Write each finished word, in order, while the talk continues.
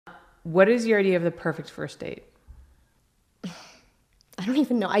What is your idea of the perfect first date? I don't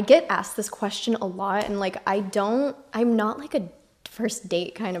even know. I get asked this question a lot, and like I'm not like a first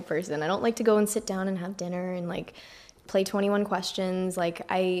date kind of person. I don't like to go and sit down and have dinner and like play 21 questions. Like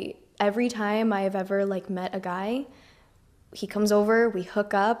every time I've ever like met a guy, he comes over, we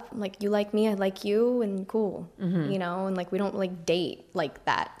hook up, like you like me, I like you, and cool, you know, and like we don't like date like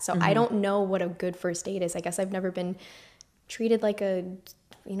that. So I don't know what a good first date is. I guess I've never been treated like a,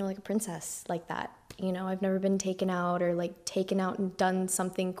 you know, like a princess like that. You know, I've never been taken out and done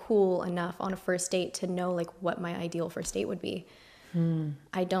something cool enough on a first date to know like what my ideal first date would be.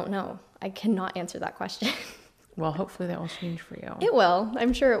 I don't know. I cannot answer that question. Well, hopefully that will change for you. It will.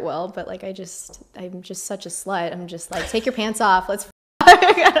 I'm sure it will. But like, I'm just such a slut. I'm just like, take your pants off. Let's.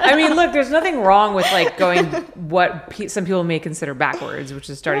 I mean, look, there's nothing wrong with like going what some people may consider backwards, which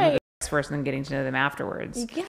is starting with the sex first and then getting to know them afterwards. Yeah,